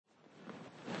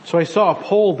So I saw a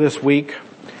poll this week.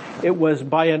 It was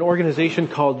by an organization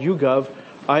called YouGov.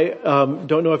 I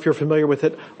don't know if you're familiar with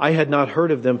it. I had not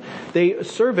heard of them. They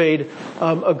surveyed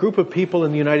a group of people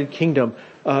in the United Kingdom,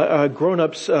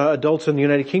 grown-ups, adults in the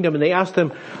United Kingdom, and they asked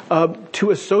them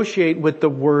to associate with the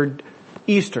word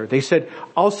Easter. They said,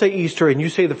 I'll say Easter and you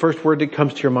say the first word that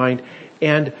comes to your mind.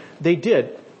 And they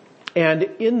did. And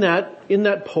in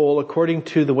that poll, according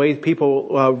to the way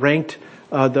people ranked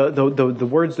the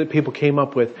words that people came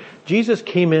up with, Jesus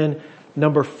came in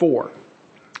number 4.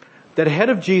 That ahead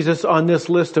of Jesus on this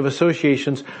list of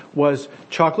associations was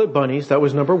chocolate bunnies. That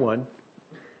was number 1,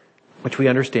 which we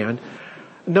understand.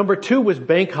 Number 2 was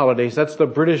bank holidays. That's the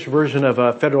British version of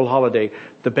a federal holiday.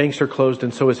 The banks are closed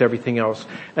and so is everything else.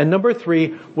 And number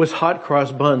 3 was hot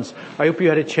cross buns. I hope you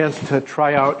had a chance to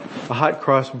try out a hot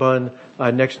cross bun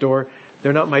next door.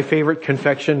 They're not my favorite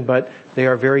confection, but they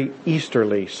are very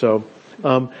Easterly. So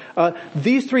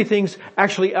these 3 things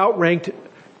actually outranked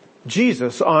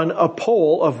Jesus on a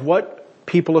poll of what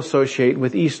people associate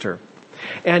with Easter.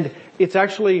 And it's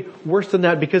actually worse than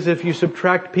that, because if you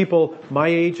subtract people my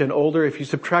age and older, if you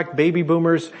subtract baby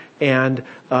boomers and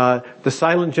the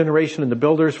silent generation and the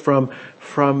builders from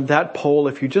that poll,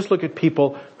 if you just look at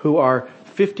people who are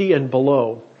 50 and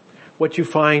below, what you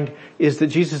find is that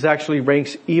Jesus actually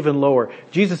ranks even lower.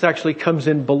 Jesus actually comes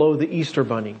in below the Easter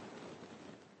bunny.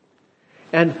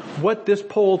 And what this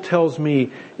poll tells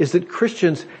me is that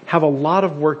Christians have a lot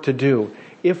of work to do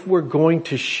if we're going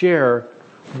to share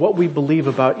what we believe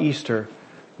about Easter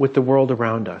with the world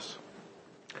around us.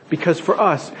 Because for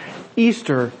us,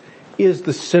 Easter is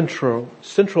the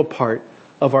central part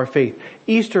of our faith.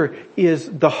 Easter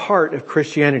is the heart of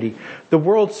Christianity. The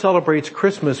world celebrates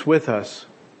Christmas with us.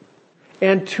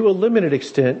 And to a limited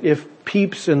extent, if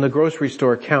peeps in the grocery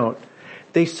store count,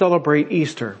 they celebrate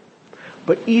Easter.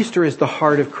 But Easter is the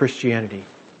heart of Christianity.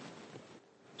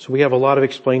 So we have a lot of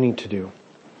explaining to do.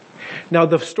 Now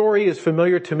the story is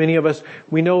familiar to many of us.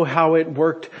 We know how it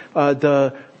worked.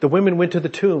 The women went to the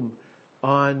tomb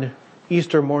on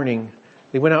Easter morning.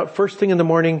 They went out first thing in the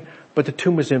morning, but the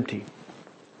tomb was empty.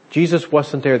 Jesus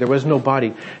wasn't there. There was no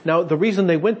body. Now the reason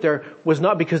they went there was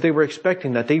not because they were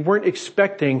expecting that. They weren't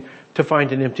expecting to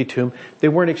find an empty tomb. They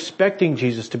weren't expecting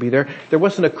Jesus to be there. There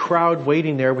wasn't a crowd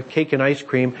waiting there with cake and ice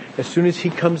cream. As soon as he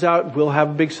comes out, we'll have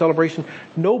a big celebration.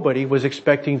 Nobody was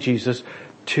expecting Jesus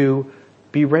to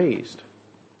be raised.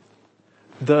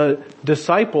 The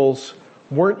disciples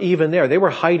weren't even there. They were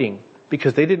hiding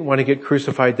because they didn't want to get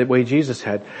crucified the way Jesus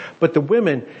had. But the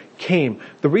women came.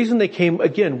 The reason they came,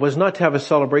 again, was not to have a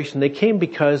celebration. They came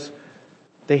because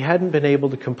they hadn't been able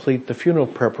to complete the funeral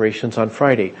preparations on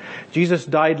Friday. Jesus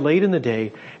died late in the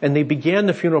day, and they began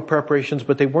the funeral preparations,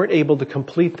 but they weren't able to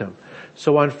complete them.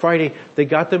 So on Friday, they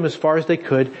got them as far as they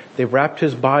could. They wrapped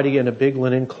his body in a big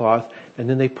linen cloth, and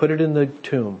then they put it in the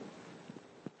tomb.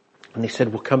 And they said,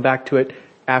 we'll come back to it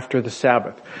after the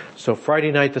Sabbath. So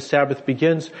Friday night, the Sabbath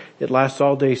begins. It lasts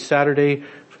all day Saturday.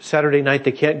 Saturday night,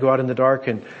 they can't go out in the dark,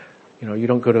 and, you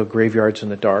don't go to graveyards in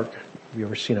the dark. Have you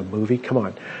ever seen a movie? Come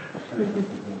on.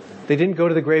 They didn't go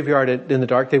to the graveyard in the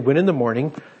dark. They went in the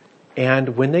morning,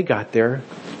 and when they got there,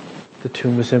 the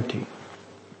tomb was empty.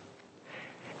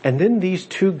 And then these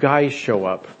 2 guys show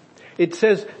up. It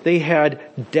says they had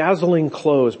dazzling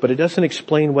clothes, but it doesn't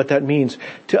explain what that means.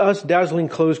 To us, dazzling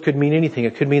clothes could mean anything.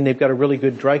 It could mean they've got a really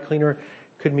good dry cleaner. It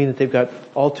could mean that they've got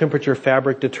all-temperature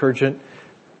fabric detergent.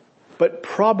 But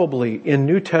probably in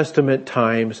New Testament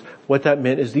times, what that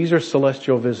meant is these are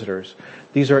celestial visitors.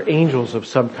 These are angels of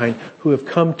some kind who have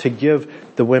come to give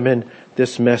the women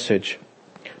this message.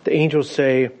 The angels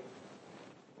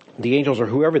or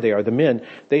whoever they are, the men,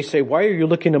 they say, why are you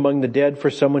looking among the dead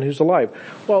for someone who's alive?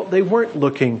 Well, they weren't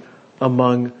looking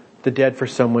among the dead for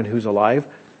someone who's alive.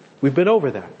 We've been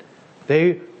over that.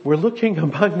 They were looking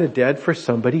among the dead for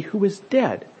somebody who is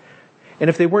dead. And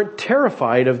if they weren't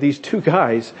terrified of these 2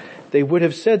 guys, they would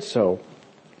have said so.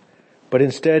 But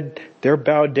instead, they're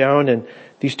bowed down, and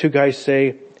these 2 guys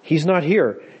say, he's not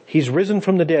here. He's risen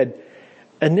from the dead.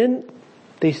 And then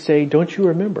they say, don't you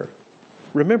remember?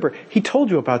 Remember, he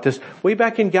told you about this way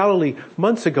back in Galilee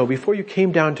months ago before you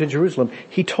came down to Jerusalem.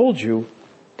 He told you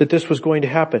that this was going to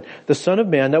happen. The Son of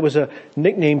Man, that was a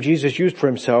nickname Jesus used for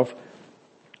himself,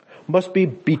 must be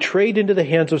betrayed into the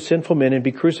hands of sinful men and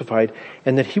be crucified,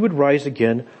 and that he would rise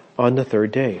again on the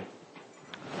 3rd day.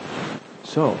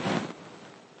 So,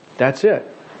 that's it.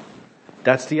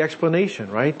 That's the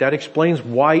explanation, right? That explains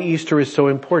why Easter is so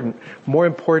important. More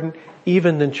important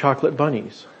even than chocolate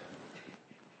bunnies.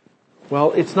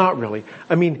 Well, it's not really.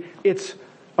 I mean, it's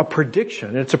a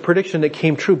prediction. It's a prediction that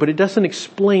came true, but it doesn't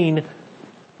explain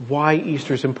why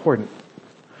Easter is important.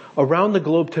 Around the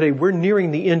globe today, we're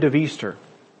nearing the end of Easter.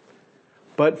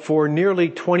 But for nearly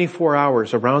 24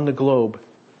 hours around the globe,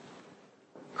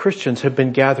 Christians have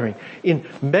been gathering in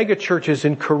mega churches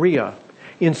in Korea,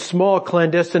 in small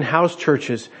clandestine house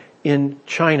churches in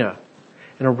China,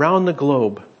 and around the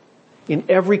globe, in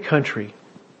every country.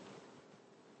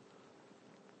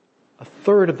 A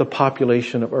third of the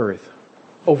population of Earth,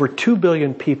 over 2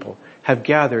 billion people, have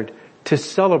gathered to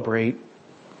celebrate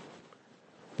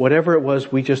whatever it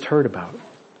was we just heard about.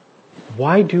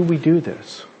 Why do we do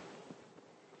this?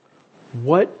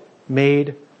 What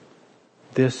made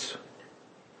this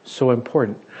so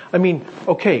important? I mean,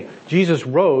 okay, Jesus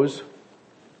rose,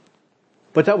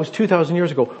 but that was 2,000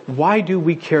 years ago. Why do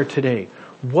we care today?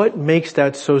 What makes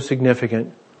that so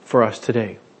significant for us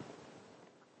today?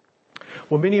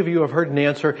 Well, many of you have heard an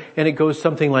answer, and it goes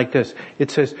something like this.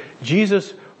 It says,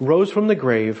 Jesus rose from the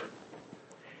grave,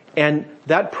 and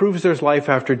that proves there's life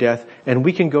after death, and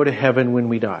we can go to heaven when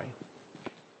we die.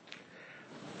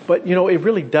 But, it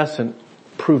really doesn't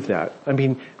prove that. I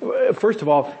mean, first of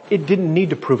all, it didn't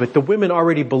need to prove it. The women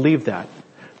already believed that.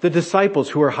 The disciples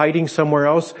who are hiding somewhere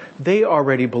else, they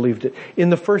already believed it. In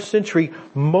the first century,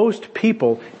 most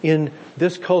people in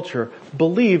this culture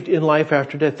believed in life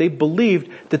after death. They believed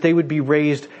that they would be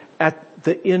raised at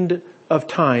the end of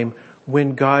time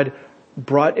when God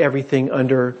brought everything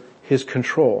under His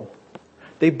control.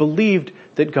 They believed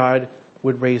that God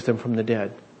would raise them from the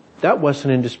dead. That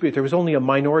wasn't in dispute. There was only a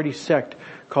minority sect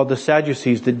called the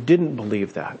Sadducees that didn't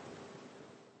believe that.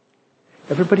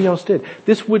 Everybody else did.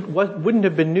 This wouldn't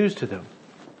have been news to them.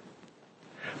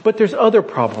 But there's other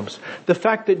problems. The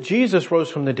fact that Jesus rose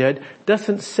from the dead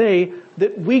doesn't say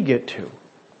that we get to.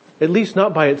 At least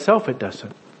not by itself it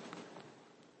doesn't.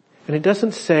 And it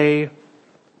doesn't say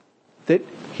that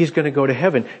He's going to go to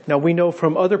heaven. Now we know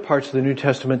from other parts of the New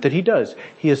Testament that He does.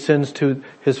 He ascends to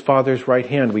His Father's right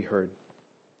hand, we heard.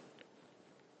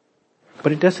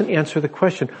 But it doesn't answer the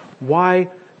question, why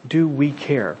do we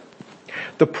care?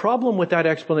 The problem with that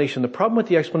explanation, the problem with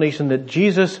the explanation that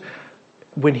Jesus,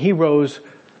 when He rose,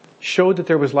 showed that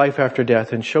there was life after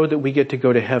death and showed that we get to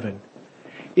go to heaven,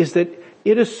 is that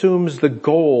it assumes the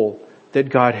goal that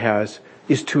God has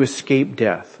is to escape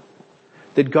death.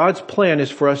 That God's plan is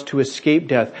for us to escape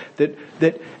death.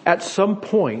 That at some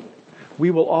point we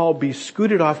will all be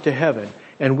scooted off to heaven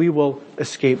and we will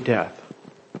escape death.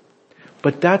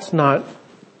 But that's not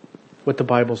what the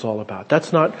Bible's all about.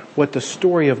 That's not what the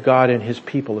story of God and His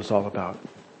people is all about.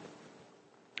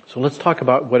 So let's talk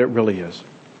about what it really is.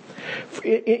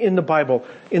 In the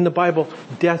Bible,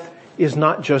 death is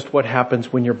not just what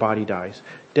happens when your body dies.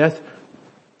 Death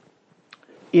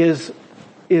is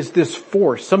this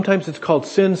force. Sometimes it's called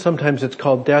sin, sometimes it's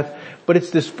called death, but it's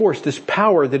this force, this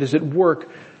power that is at work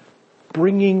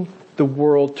bringing the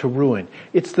world to ruin.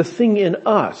 It's the thing in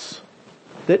us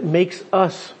that makes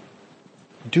us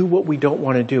do what we don't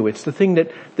want to do. It's the thing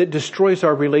that destroys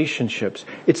our relationships.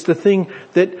 It's the thing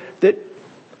that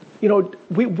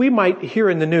we might hear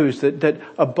in the news that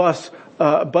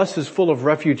buses full of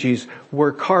refugees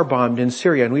were car bombed in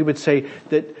Syria, and we would say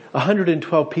that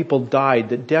 112 people died,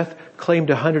 that death claimed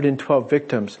 112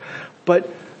 victims. But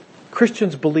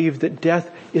Christians believe that death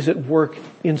is at work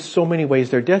in so many ways.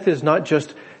 Their death is not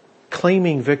just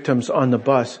claiming victims on the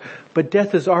bus, but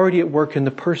death is already at work in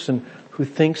the person who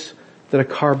thinks that a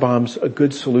car bomb's a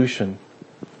good solution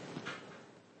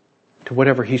to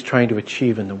whatever he's trying to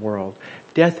achieve in the world.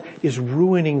 Death is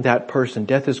ruining that person.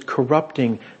 Death is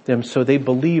corrupting them so they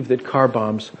believe that car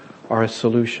bombs are a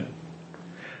solution.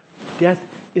 Death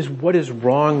is what is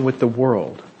wrong with the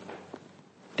world.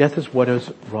 Death is what is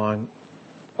wrong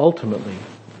ultimately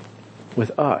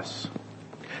with us.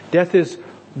 Death is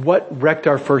what wrecked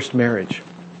our first marriage.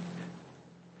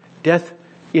 Death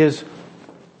is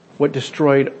what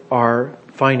destroyed our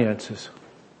finances.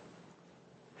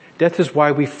 Death is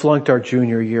why we flunked our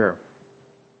junior year.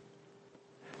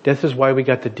 Death is why we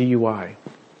got the DUI.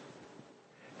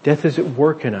 Death is at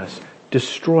work in us,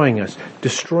 destroying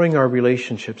our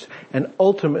relationships, and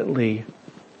ultimately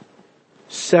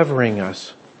severing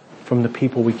us from the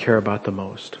people we care about the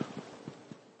most.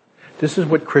 This is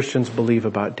what Christians believe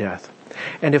about death.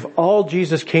 And if all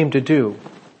Jesus came to do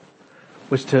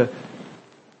was to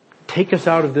take us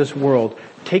out of this world,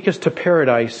 take us to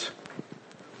paradise,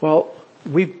 well,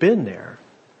 we've been there.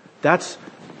 That's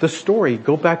the story.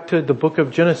 Go back to the book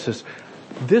of Genesis.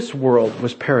 This world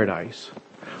was paradise.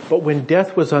 But when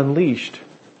death was unleashed,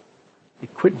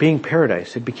 it quit being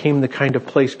paradise. It became the kind of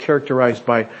place characterized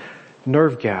by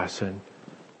nerve gas and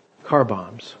car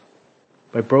bombs,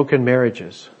 by broken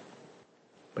marriages,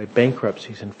 by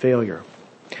bankruptcies and failure.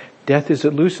 Death is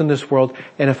at loose in this world,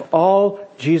 and if all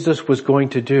Jesus was going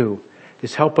to do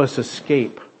is help us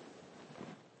escape.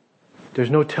 There's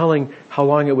no telling how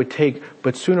long it would take,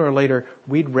 but sooner or later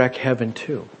we'd wreck heaven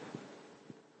too.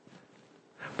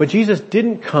 But Jesus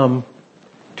didn't come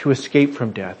to escape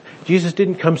from death. Jesus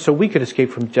didn't come so we could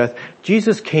escape from death.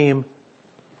 Jesus came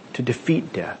to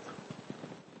defeat death.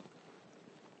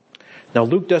 Now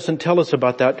Luke doesn't tell us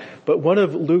about that, but one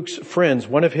of Luke's friends,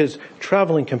 one of his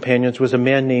traveling companions, was a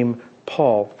man named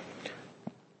Paul.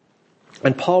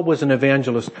 And Paul was an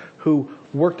evangelist who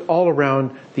worked all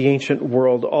around the ancient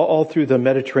world, all through the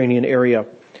Mediterranean area.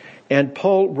 And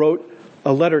Paul wrote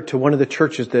a letter to one of the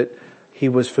churches that he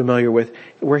was familiar with,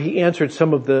 where he answered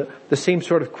some of the same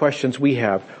sort of questions we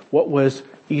have. What was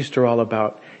Easter all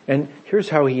about? And here's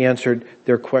how he answered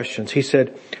their questions. He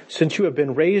said, "Since you have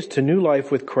been raised to new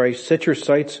life with Christ, set your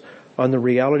sights on the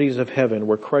realities of heaven,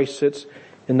 where Christ sits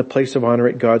in the place of honor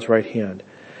at God's right hand.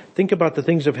 Think about the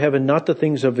things of heaven, not the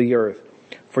things of the earth.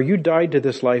 For you died to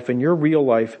this life, and your real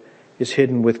life is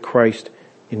hidden with Christ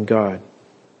in God."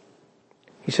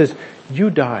 He says, you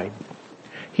died.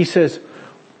 He says,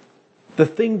 the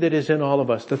thing that is in all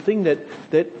of us, the thing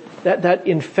that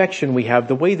infection we have,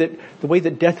 the way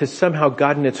that death has somehow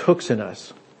gotten its hooks in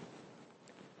us.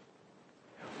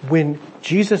 When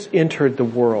Jesus entered the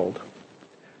world,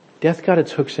 death got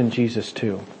its hooks in Jesus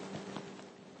too.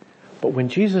 But when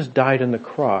Jesus died on the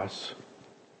cross,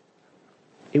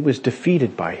 it was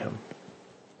defeated by him.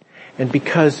 And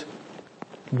because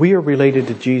we are related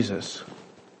to Jesus,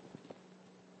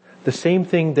 the same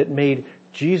thing that made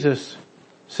Jesus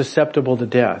susceptible to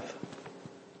death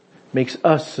makes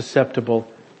us susceptible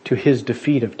to his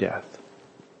defeat of death.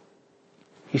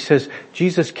 He says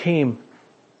Jesus came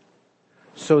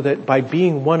so that by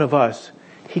being one of us,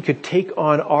 he could take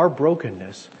on our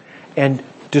brokenness and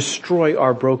destroy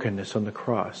our brokenness on the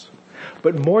cross.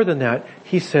 But more than that,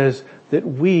 he says that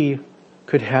we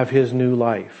could have his new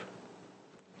life.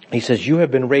 He says, you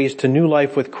have been raised to new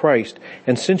life with Christ.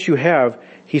 And since you have,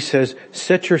 he says,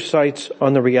 set your sights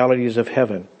on the realities of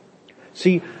heaven.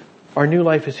 See, our new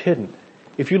life is hidden.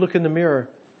 If you look in the mirror,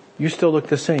 you still look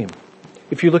the same.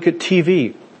 If you look at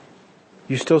TV,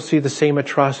 you still see the same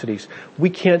atrocities. We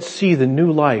can't see the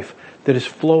new life that is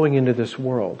flowing into this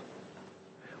world.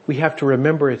 We have to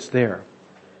remember it's there.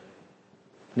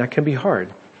 And that can be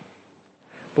hard.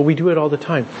 But we do it all the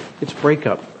time. It's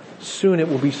breakup. Soon it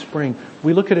will be spring.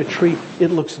 We look at a tree, it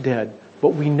looks dead. But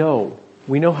we know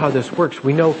how this works.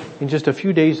 We know in just a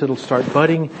few days it'll start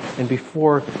budding, and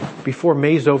before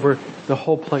May's over, the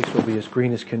whole place will be as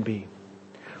green as can be.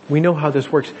 We know how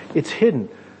this works. It's hidden.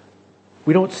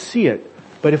 We don't see it,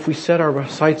 but if we set our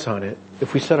sights on it,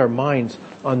 if we set our minds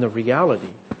on the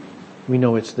reality, we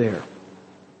know it's there.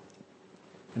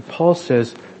 And Paul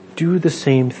says, do the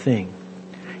same thing.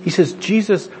 He says,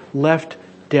 Jesus left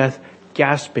death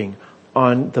gasping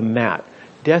on the mat.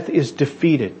 Death is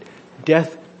defeated.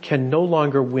 Death can no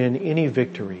longer win any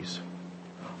victories.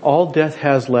 All death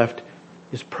has left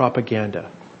is propaganda.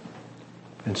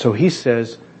 And so he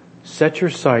says, set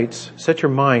your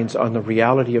minds on the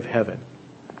reality of heaven.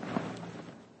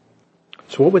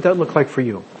 So what would that look like for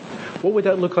you? What would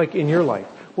that look like in your life?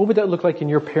 What would that look like in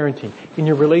your parenting, in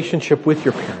your relationship with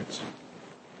your parents?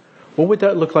 What would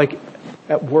that look like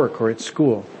at work or at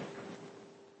school?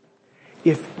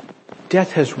 If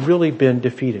death has really been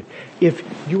defeated, if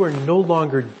you are no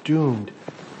longer doomed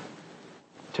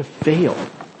to fail,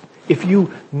 if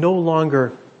you no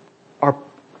longer are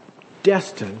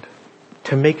destined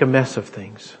to make a mess of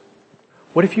things,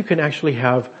 what if you can actually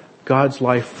have God's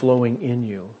life flowing in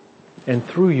you and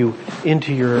through you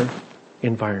into your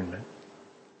environment?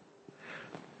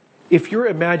 If your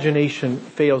imagination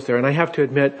fails there, and I have to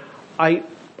admit, I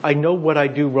know what I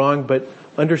do wrong, but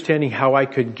understanding how I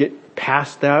could get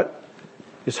past that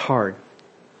is hard.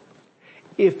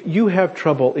 If you have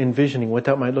trouble envisioning what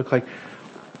that might look like,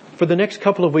 for the next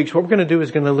couple of weeks, what we're going to do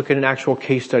is going to look at an actual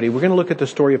case study. We're going to look at the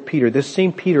story of Peter, this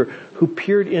same Peter who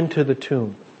peered into the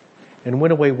tomb and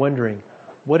went away wondering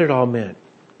what it all meant.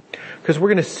 Because we're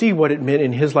going to see what it meant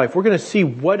in his life. We're going to see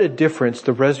what a difference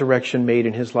the resurrection made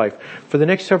in his life. For the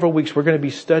next several weeks, we're going to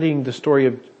be studying the story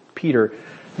of Peter,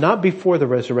 not before the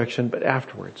resurrection, but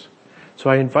afterwards. So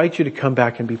I invite you to come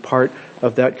back and be part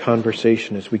of that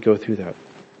conversation as we go through that.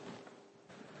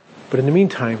 But in the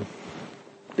meantime,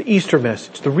 the Easter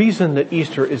message, the reason that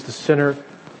Easter is the center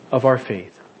of our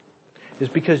faith, is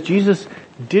because Jesus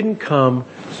didn't come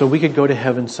so we could go to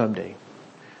heaven someday.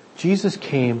 Jesus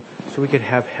came so we could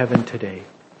have heaven today.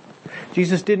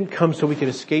 Jesus didn't come so we could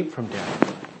escape from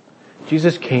death.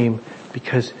 Jesus came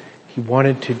because he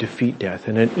wanted to defeat death.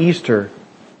 And at Easter,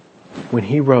 when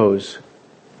he rose,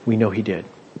 we know he did.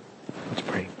 Let's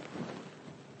pray.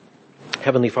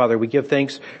 Heavenly Father, we give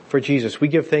thanks for Jesus. We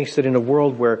give thanks that in a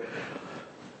world where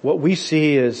what we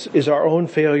see is our own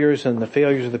failures and the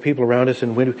failures of the people around us,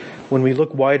 and when we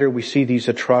look wider, we see these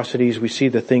atrocities, we see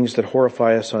the things that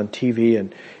horrify us on TV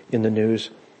and in the news.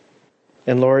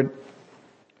 And Lord,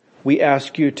 we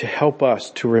ask you to help us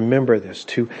to remember this,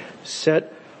 to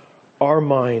set our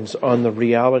minds on the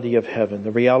reality of heaven,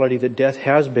 the reality that death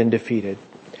has been defeated.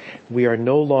 We are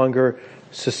no longer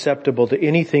susceptible to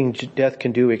anything death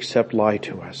can do except lie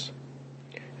to us.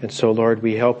 And so, Lord,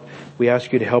 we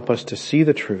ask you to help us to see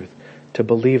the truth, to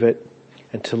believe it,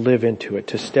 and to live into it,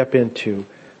 to step into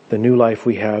the new life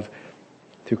we have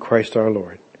through Christ our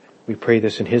Lord. We pray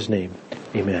this in His name.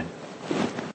 Amen.